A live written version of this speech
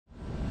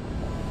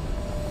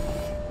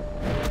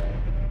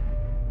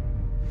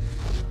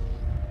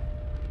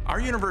Our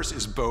universe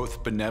is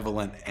both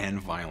benevolent and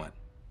violent.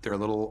 There are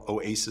little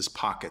oasis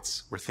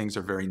pockets where things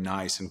are very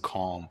nice and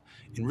calm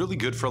and really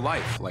good for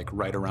life, like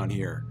right around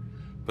here.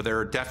 But there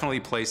are definitely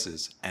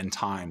places and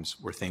times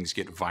where things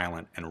get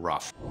violent and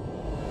rough.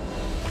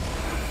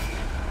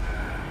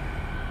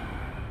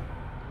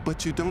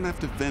 But you don't have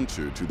to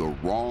venture to the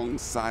wrong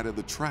side of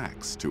the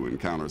tracks to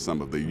encounter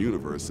some of the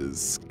universe's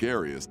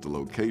scariest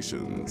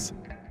locations.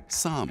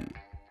 Some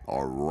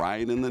are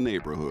right in the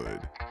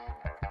neighborhood.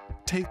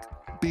 Take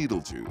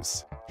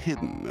Betelgeuse,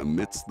 hidden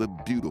amidst the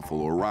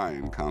beautiful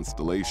Orion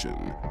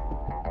constellation.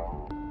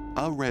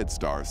 A red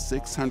star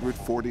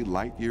 640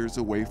 light-years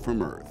away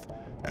from Earth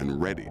and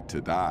ready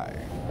to die.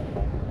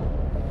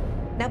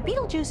 Now,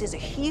 Betelgeuse is a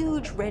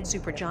huge red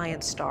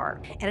supergiant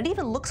star, and it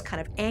even looks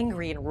kind of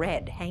angry and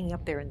red hanging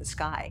up there in the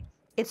sky.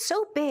 It's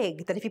so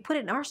big that if you put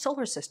it in our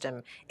solar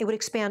system, it would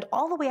expand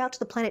all the way out to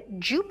the planet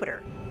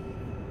Jupiter.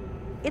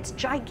 It's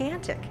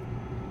gigantic.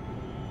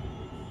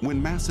 When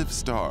massive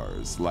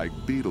stars like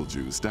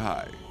Betelgeuse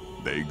die,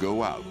 they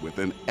go out with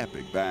an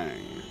epic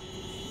bang.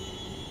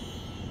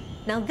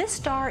 Now, this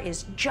star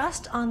is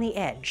just on the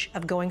edge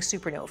of going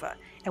supernova,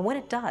 and when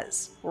it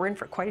does, we're in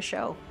for quite a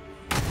show.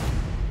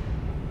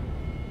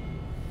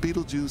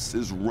 Betelgeuse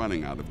is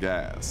running out of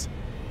gas.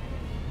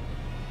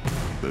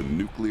 The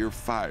nuclear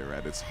fire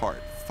at its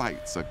heart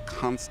fights a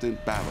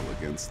constant battle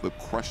against the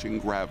crushing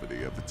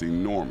gravity of its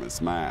enormous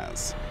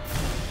mass.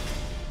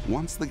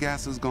 Once the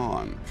gas is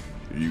gone,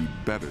 you'd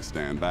better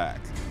stand back.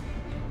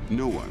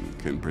 No one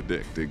can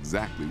predict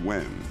exactly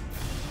when,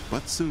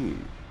 but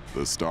soon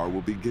the star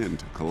will begin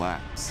to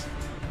collapse.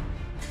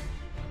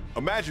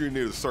 Imagine you're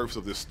near the surface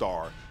of this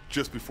star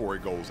just before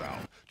it goes out,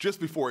 just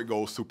before it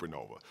goes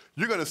supernova.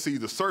 You're gonna see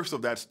the surface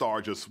of that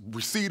star just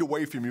recede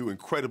away from you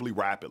incredibly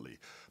rapidly.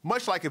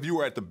 Much like if you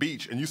were at the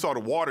beach and you saw the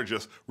water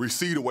just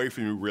recede away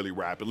from you really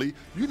rapidly,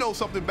 you know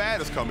something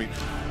bad is coming.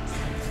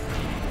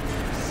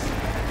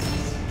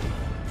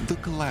 The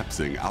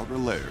collapsing outer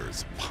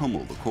layers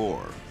pummel the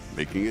core,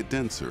 making it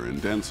denser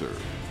and denser.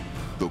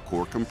 The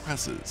core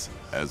compresses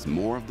as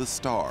more of the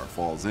star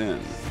falls in.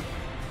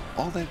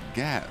 All that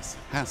gas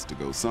has to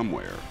go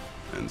somewhere,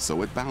 and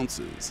so it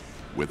bounces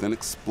with an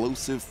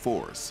explosive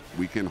force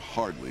we can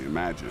hardly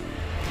imagine.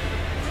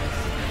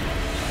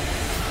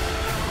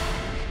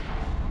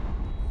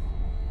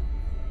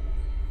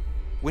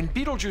 When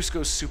Betelgeuse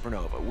goes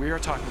supernova, we are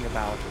talking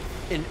about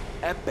an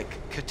epic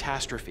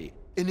catastrophe.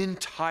 An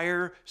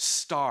entire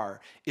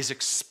star is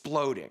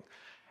exploding.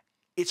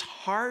 It's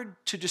hard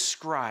to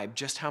describe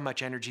just how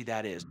much energy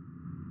that is.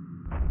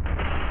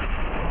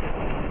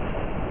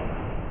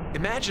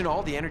 Imagine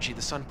all the energy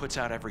the sun puts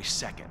out every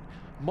second.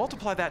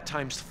 Multiply that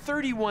times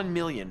 31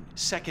 million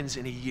seconds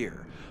in a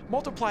year.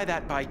 Multiply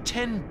that by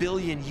 10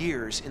 billion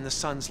years in the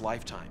sun's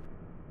lifetime.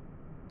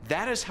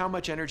 That is how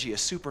much energy a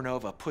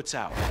supernova puts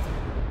out.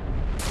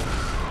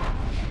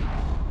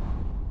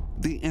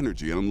 The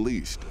energy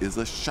unleashed is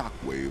a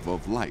shockwave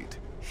of light,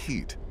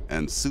 heat,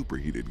 and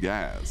superheated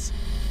gas,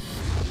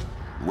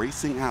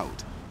 racing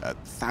out at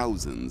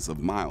thousands of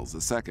miles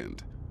a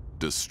second,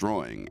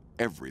 destroying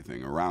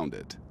everything around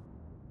it.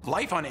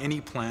 Life on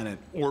any planet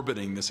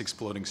orbiting this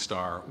exploding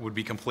star would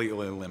be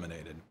completely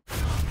eliminated.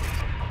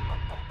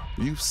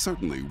 You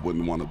certainly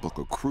wouldn't want to book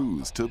a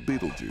cruise to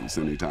Betelgeuse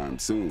anytime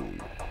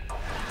soon.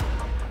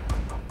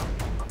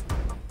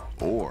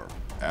 Or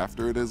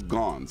after it has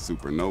gone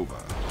supernova.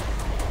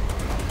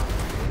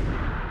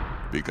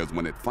 Because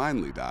when it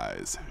finally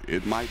dies,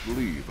 it might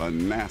leave a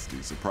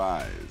nasty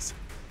surprise.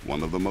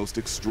 One of the most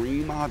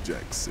extreme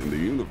objects in the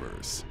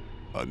universe,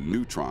 a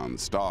neutron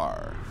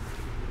star.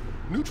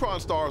 Neutron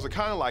stars are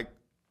kind of like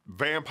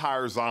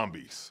vampire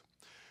zombies.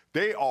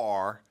 They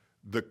are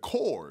the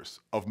cores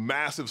of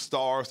massive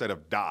stars that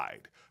have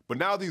died. But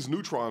now these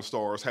neutron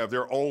stars have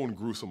their own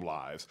gruesome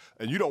lives,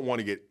 and you don't want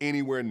to get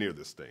anywhere near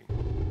this thing.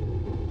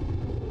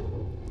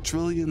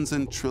 Trillions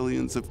and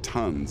trillions of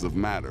tons of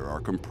matter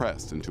are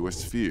compressed into a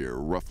sphere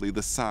roughly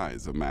the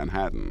size of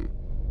Manhattan.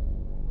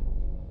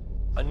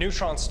 A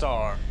neutron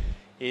star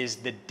is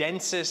the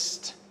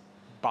densest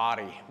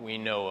body we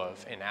know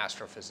of in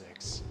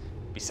astrophysics,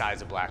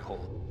 besides a black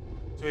hole.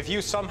 So if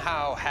you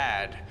somehow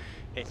had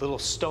a little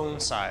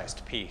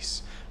stone-sized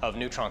piece of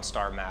neutron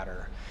star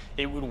matter,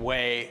 it would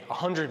weigh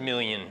 100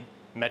 million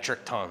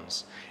metric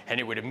tons, and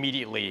it would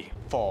immediately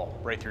fall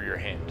right through your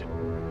hand.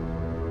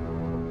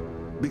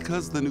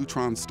 Because the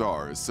neutron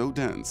star is so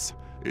dense,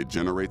 it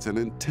generates an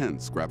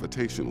intense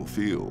gravitational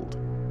field.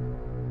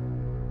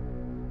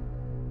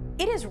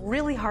 It is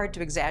really hard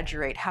to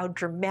exaggerate how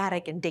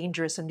dramatic and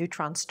dangerous a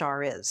neutron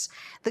star is.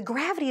 The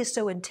gravity is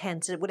so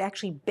intense it would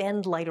actually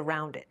bend light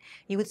around it.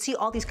 You would see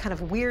all these kind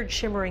of weird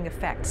shimmering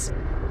effects.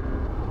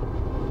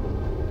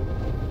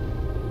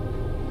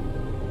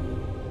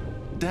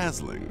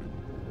 Dazzling,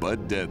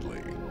 but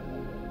deadly.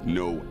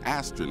 No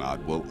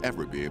astronaut will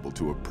ever be able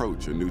to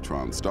approach a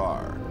neutron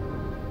star.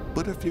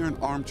 But if you're an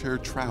armchair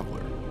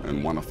traveler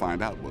and want to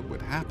find out what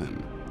would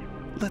happen,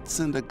 let's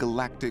send a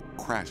galactic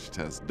crash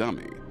test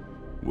dummy.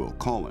 We'll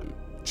call him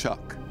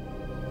Chuck.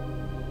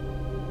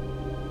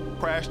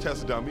 Crash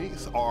test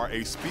dummies are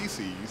a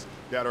species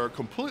that are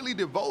completely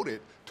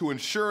devoted to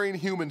ensuring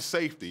human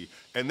safety,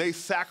 and they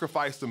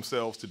sacrifice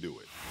themselves to do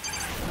it.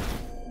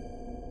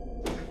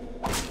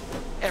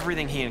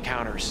 Everything he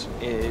encounters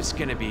is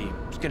gonna be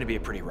a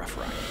pretty rough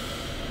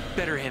ride.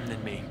 Better him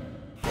than me.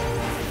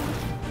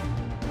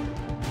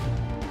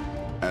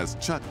 As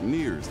Chuck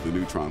nears the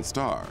neutron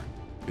star,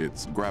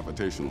 its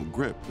gravitational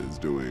grip is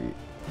doing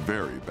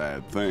very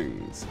bad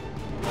things.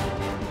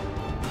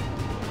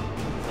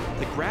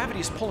 The gravity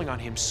is pulling on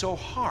him so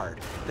hard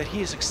that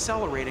he is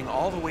accelerating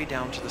all the way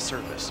down to the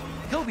surface.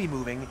 He'll be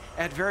moving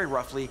at very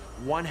roughly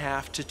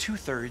 1/2 to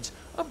 2/3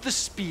 of the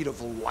speed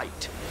of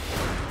light.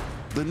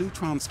 The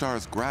neutron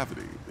star's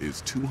gravity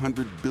is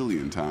 200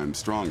 billion times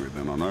stronger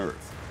than on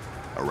Earth.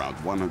 Around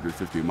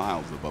 150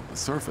 miles above the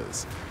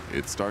surface,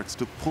 it starts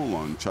to pull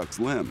on Chuck's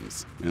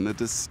limbs in a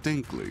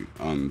distinctly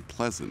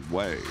unpleasant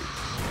way.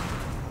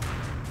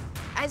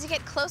 As you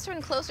get closer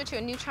and closer to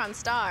a neutron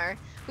star,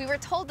 we were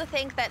told to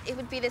think that it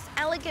would be this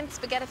elegant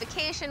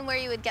spaghettification where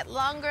you would get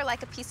longer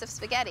like a piece of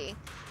spaghetti.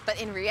 But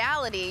in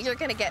reality, you're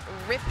gonna get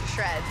ripped to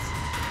shreds.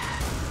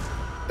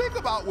 Think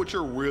about what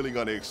you're really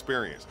gonna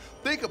experience.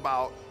 Think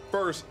about,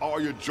 first, all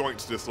your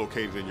joints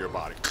dislocated in your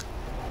body.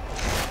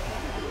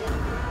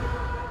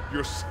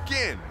 Your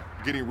skin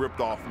getting ripped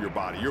off of your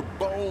body, your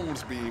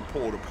bones being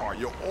pulled apart,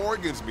 your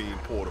organs being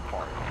pulled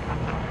apart.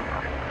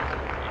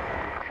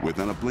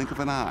 Within a blink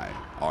of an eye,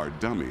 our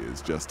dummy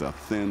is just a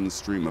thin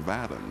stream of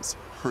atoms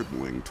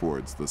hurtling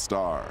towards the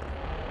star.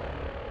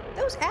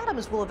 Those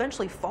atoms will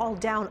eventually fall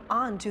down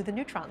onto the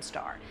neutron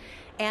star.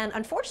 And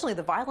unfortunately,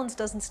 the violence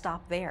doesn't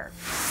stop there.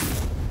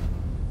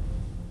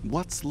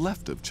 What's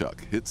left of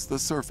Chuck hits the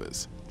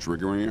surface,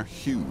 triggering a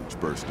huge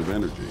burst of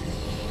energy.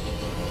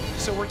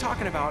 So we're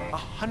talking about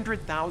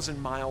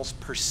 100,000 miles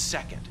per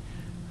second.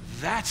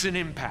 That's an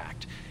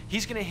impact.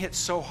 He's gonna hit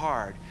so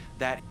hard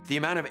that the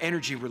amount of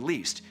energy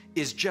released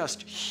is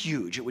just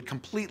huge. It would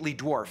completely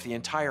dwarf the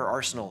entire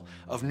arsenal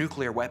of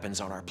nuclear weapons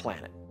on our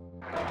planet.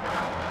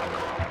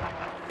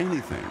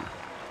 Anything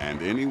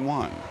and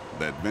anyone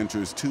that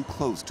ventures too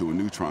close to a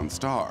neutron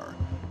star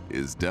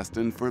is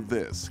destined for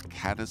this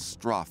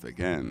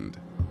catastrophic end.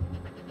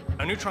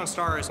 A neutron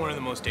star is one of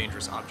the most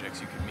dangerous objects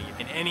you can meet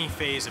in any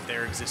phase of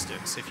their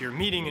existence. If you're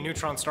meeting a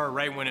neutron star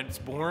right when it's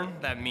born,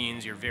 that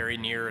means you're very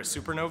near a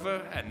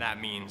supernova, and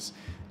that means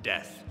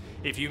death.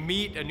 If you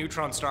meet a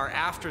neutron star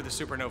after the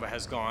supernova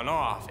has gone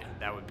off,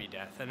 that would be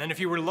death. And then if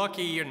you were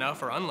lucky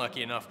enough or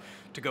unlucky enough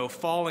to go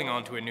falling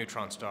onto a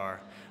neutron star,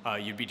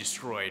 you'd be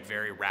destroyed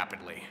very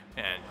rapidly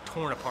and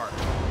torn apart.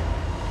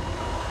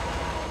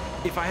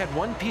 If I had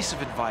one piece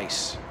of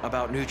advice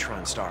about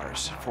neutron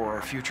stars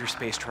for future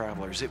space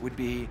travelers, it would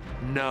be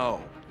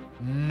no,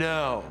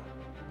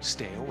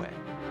 stay away.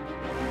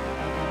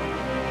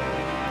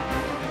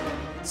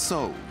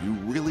 So you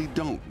really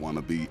don't want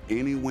to be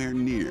anywhere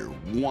near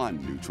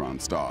one neutron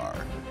star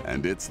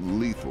and its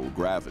lethal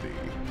gravity.